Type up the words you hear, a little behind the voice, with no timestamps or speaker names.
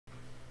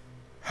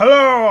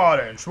Hello,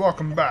 audience.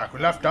 Welcome back. We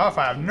left off.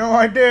 I have no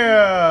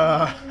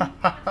idea.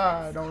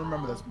 I don't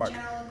remember this part.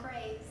 General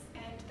Graves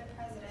and the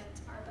President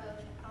are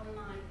both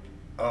online.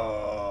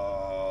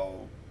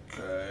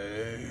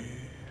 Okay.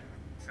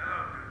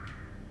 Hello, Duke.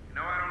 You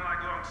know I don't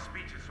like long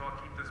speeches, so I'll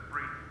keep this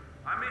brief.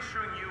 I'm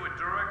issuing you a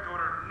direct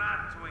order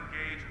not to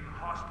engage in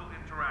hostile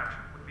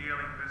interaction with the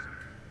alien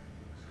visitors.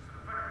 This is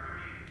an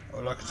effective meeting.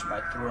 Oh, look, it's my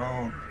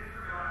throne.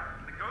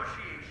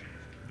 Negotiations.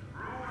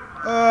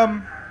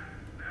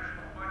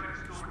 National budget is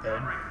still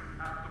recovering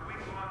after the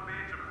week-long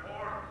binge of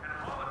horror and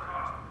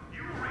Holocaust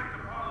you wreaked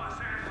upon Los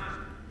Angeles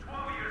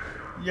 12 years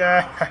ago.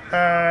 Yeah.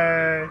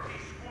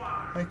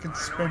 I can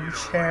spin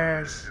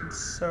chairs. It's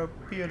so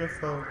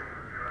beautiful.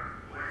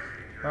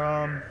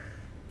 The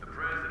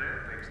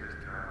president thinks this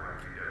time might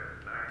be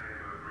different. I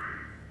tend to agree.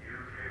 You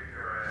kicked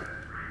your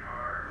asses pretty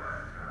hard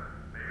last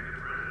time. Maybe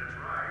the president's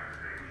right.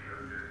 They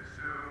should just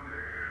assume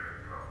they're here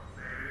to go.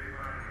 Maybe they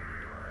finally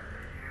realize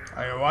they can't.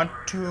 I want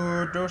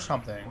to do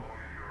something.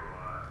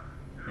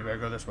 Maybe I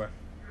go this way.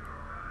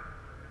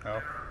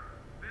 Oh.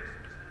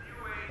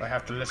 I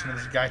have to listen to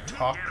this guy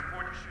talk. We can't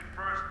afford to shoot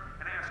first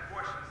and ask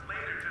questions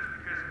later just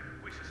because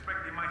we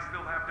suspect they might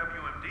still have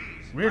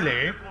WMDs.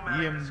 Really?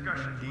 Diplomatic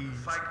discussions with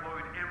EMDs. the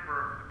Cycloid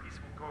Emperor for the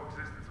peaceful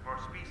coexistence of our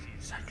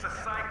species. The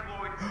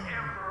Cycloid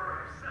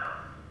Emperor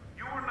himself.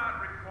 You are not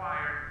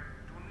required.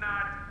 Do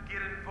not get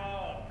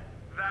involved.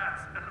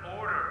 That's an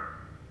order.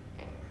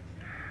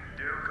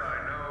 Duke, I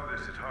know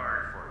this is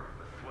hard for you,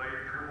 but play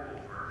it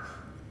cool first.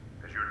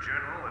 As your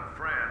general and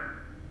friend,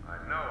 I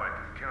know I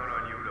can count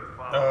on you to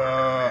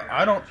follow.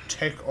 I don't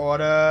take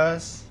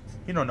orders.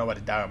 You don't know what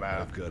to talk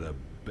about. I've got a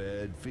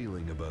bad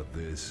feeling about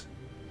this.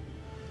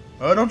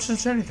 I don't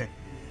sense anything.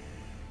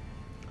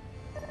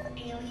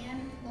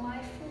 Alien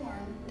life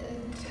form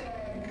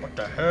detected. What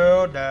the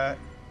hell, that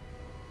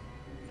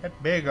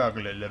big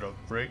ugly little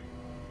freak.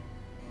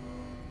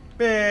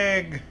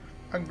 Big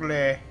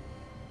ugly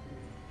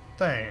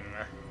thing.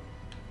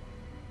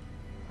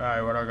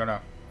 Alright, what am I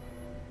gonna?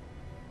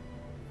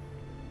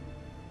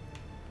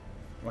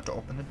 Want to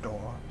open the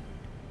door?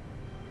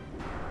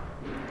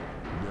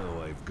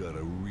 Now I've got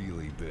a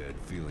really bad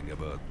feeling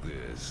about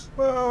this.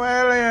 Whoa,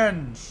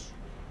 aliens!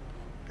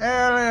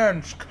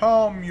 Aliens,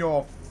 calm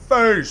your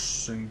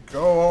face and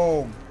go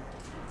home.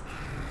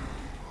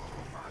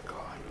 Oh my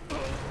god.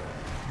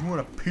 You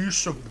want a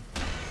piece of...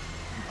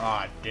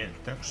 I didn't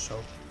think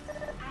so.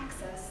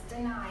 Access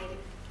denied.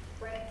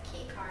 Red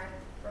keycard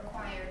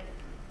required.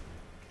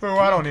 Boo,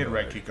 I don't need a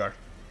red keycard.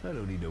 I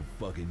don't need no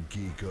fucking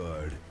key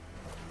card.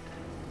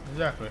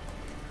 Exactly.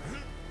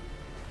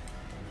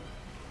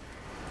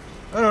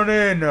 I don't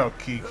need no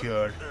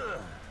keycard.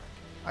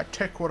 I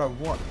take what I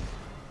want.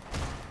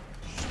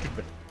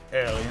 Stupid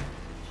alien.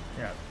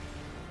 Yeah.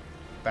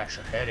 Bash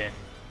your head in.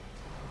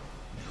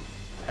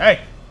 Hey!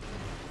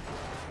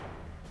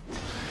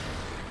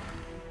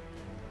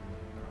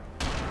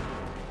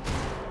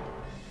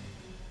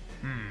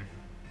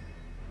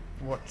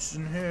 What's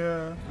in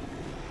here?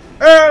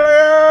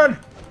 Alien!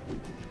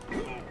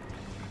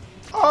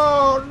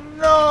 Oh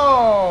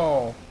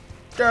no!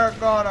 They're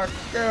gonna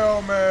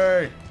kill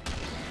me!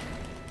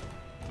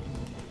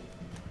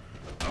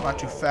 I'm not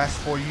too fast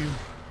for you.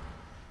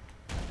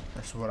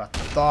 That's what I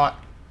thought.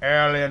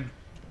 Alien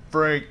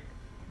freak.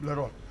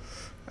 Little.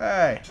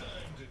 Hey.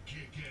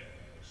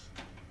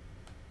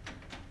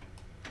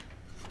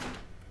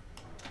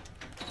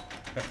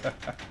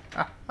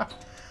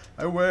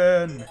 I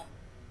win.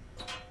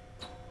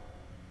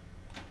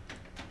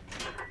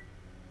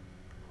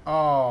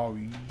 Oh,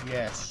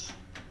 yes.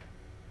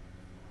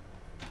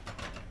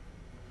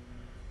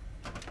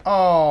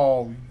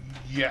 Oh,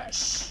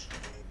 yes.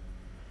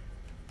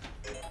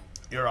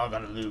 You're all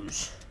gonna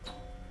lose.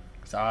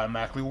 Because I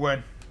automatically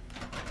win.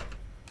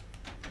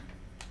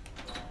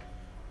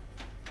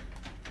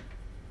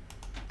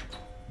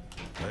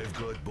 I've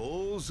got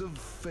balls of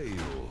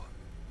fail.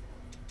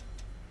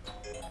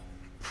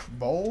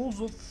 Balls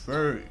of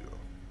fail.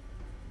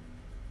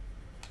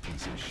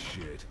 Piece of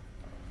shit.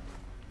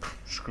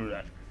 Screw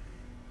that.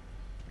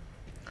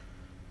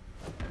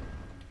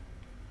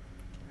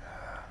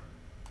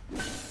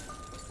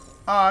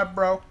 I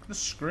broke the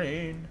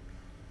screen.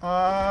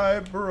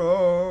 I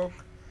broke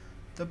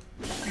the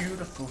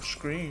beautiful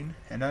screen.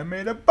 And I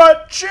made a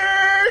butt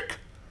cheek!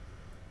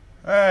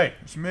 Hey,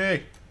 it's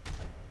me.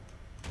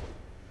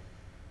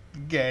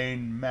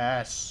 Gain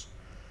mass.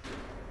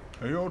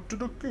 Hail to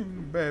the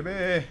king,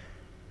 baby.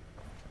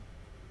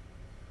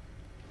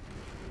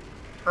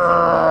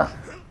 Apparently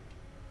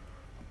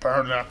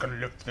I can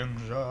lift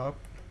things up.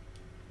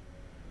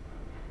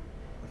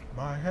 With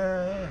my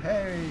head.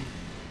 Hey.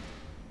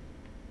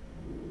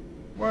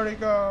 Where'd he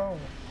go?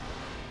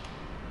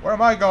 Where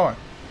am I going?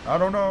 I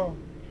don't know.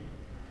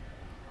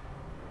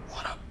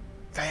 What up,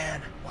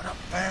 van? What up,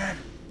 van?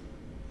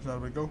 Is that where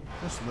we go?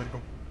 This is the way to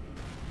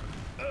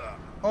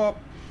go.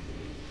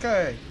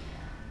 Okay.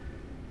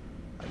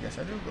 I guess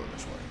I do go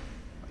this way.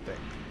 I think.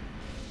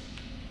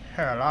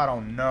 Hell, I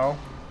don't know.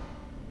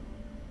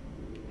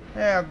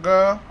 Yeah,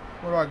 girl.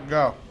 Where do I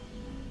go?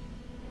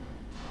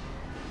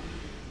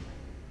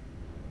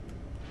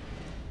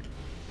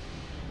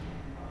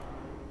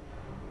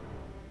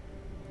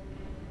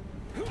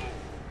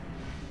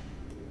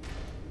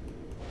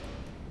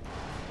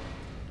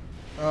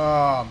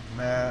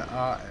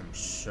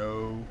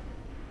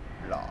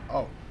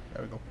 Oh,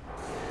 there we go.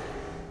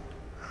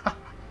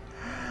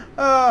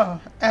 Oh,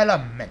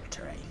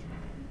 elementary.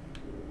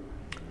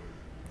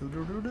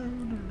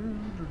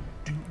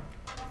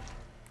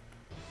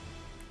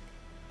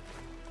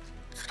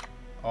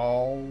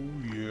 Oh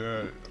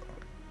yeah.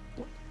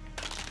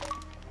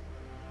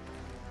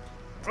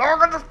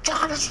 Flag of the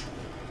chocolates.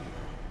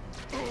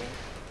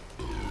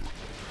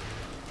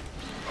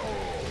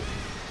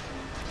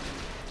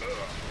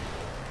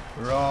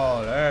 We're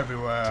all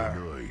everywhere.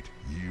 Tonight,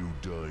 you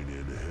dine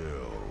in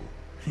hell.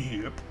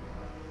 Yep.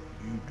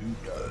 You do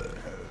die.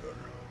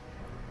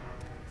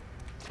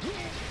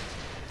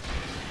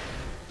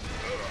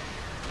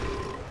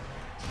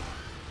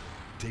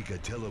 Take a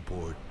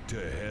teleport to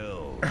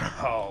hell.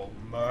 Oh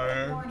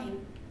man.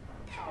 Warning.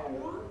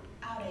 Power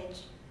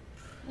outage.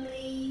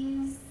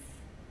 Please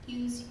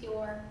use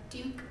your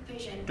Duke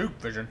Vision. Duke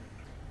Vision.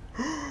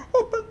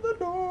 Open the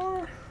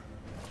door.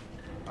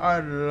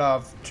 I'd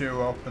love to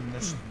open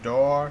this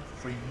door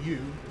for you.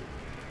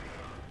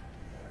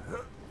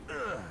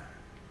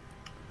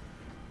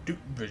 Duke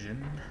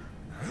Vision.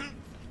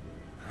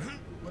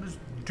 What is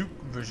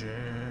Duke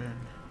Vision?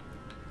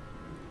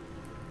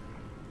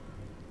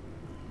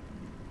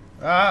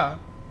 Ah.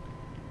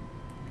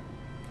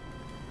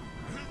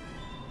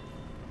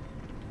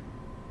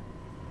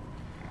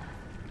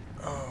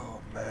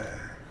 Oh man.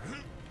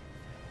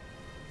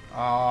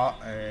 I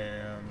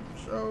am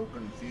so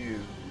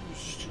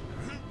confused.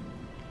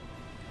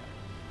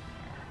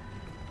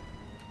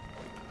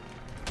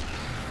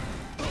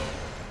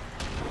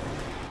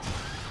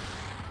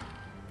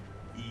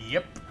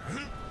 Yep.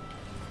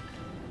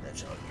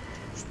 That's all you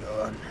do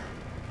done.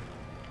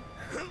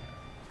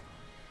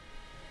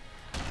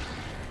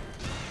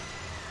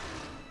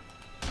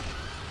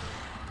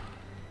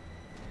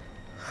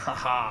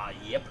 Haha,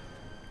 yep.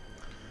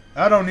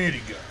 I don't need a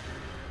gun.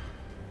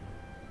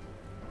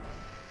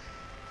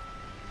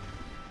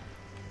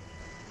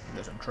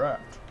 Guess I'm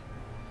trapped.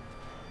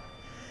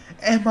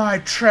 Am I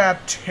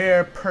trapped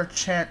here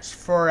perchance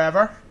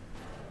forever?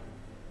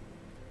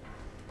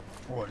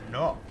 Or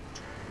not?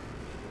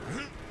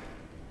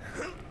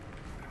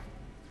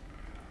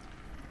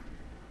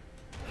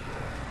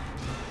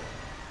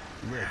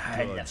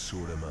 Let God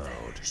sort him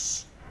out.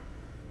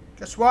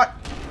 Guess what?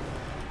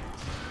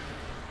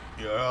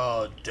 You're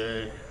all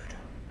dead.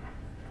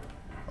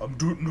 I'm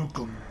Duke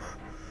Nukem,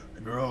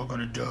 and you're all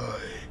gonna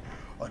die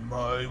on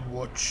my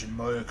watch and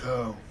my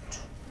account.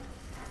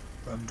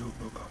 I'm Duke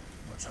Nukem.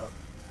 What's up?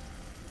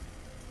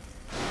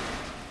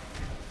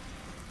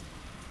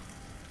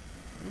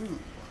 Ooh.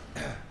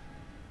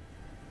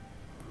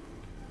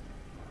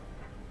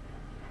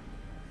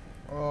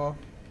 Oh,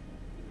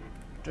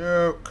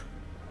 Duke.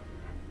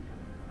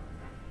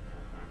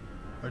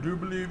 I do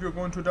believe you're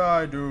going to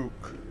die,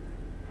 Duke.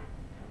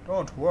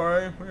 Don't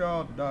worry, we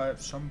all die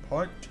at some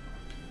point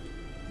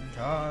in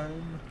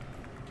time.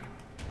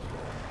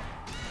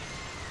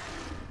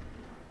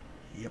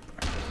 Yep.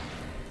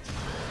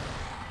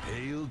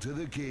 Hail to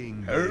the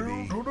king, Hail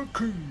baby. to the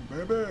king,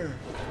 baby.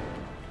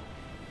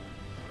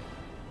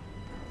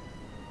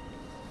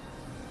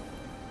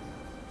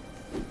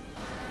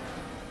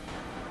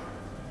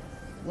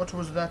 What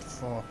was that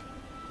for?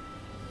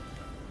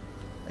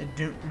 I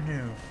don't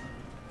know.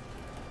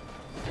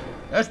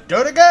 Let's do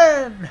it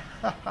again!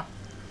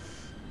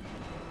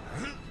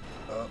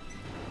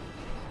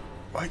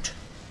 Wait.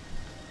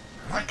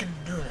 I can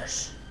do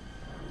this.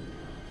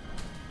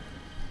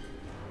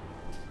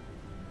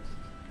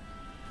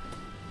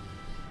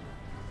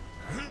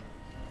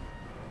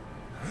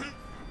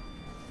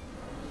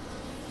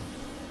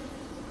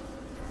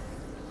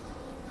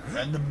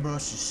 And the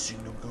mercy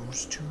signal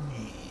goes to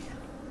me.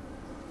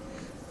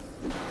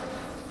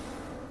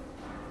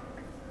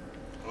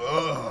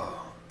 Ugh.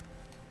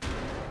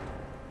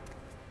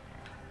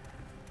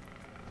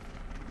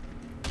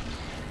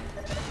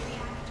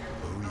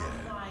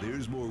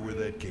 There's more where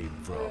that came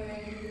from.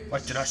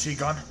 What did I see,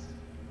 gun?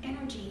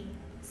 Energy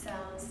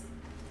cells.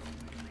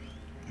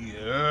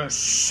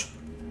 Yes.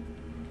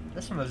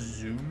 That's not a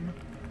zoom.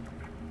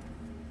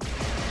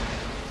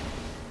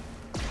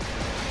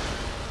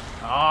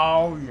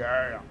 Oh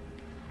yeah.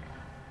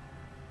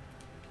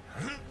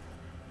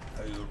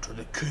 Hail to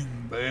the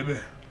king, baby.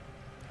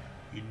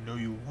 You know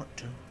you want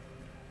to.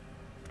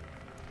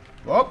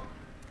 Whoop.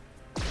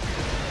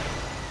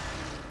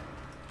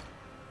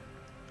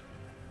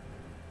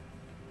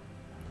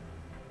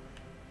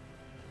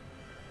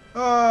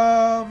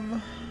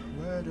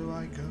 Where do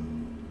I go?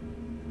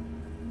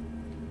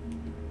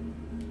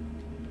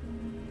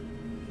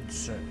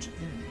 Insert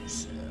energy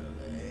cell,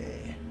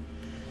 eh?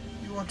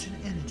 You want an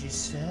energy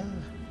cell?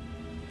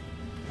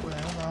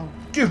 Well, I'll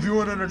give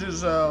you an energy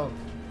cell.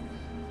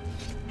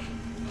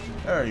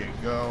 There you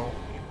go,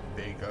 you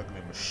big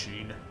ugly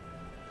machine.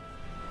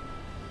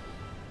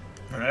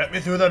 Let me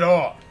through the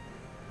door.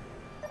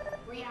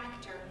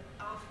 Reactor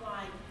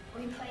offline.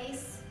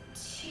 Replace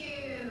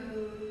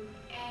 2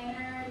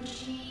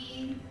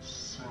 energy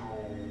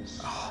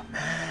cells. Oh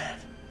man,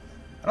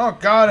 I don't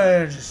got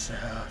energy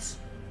cells.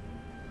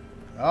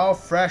 All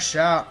fresh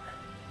out.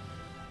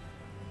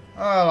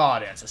 Well,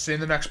 audience, I'll see you in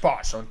the next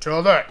part. So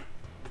until then,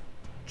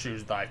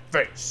 choose thy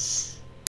face.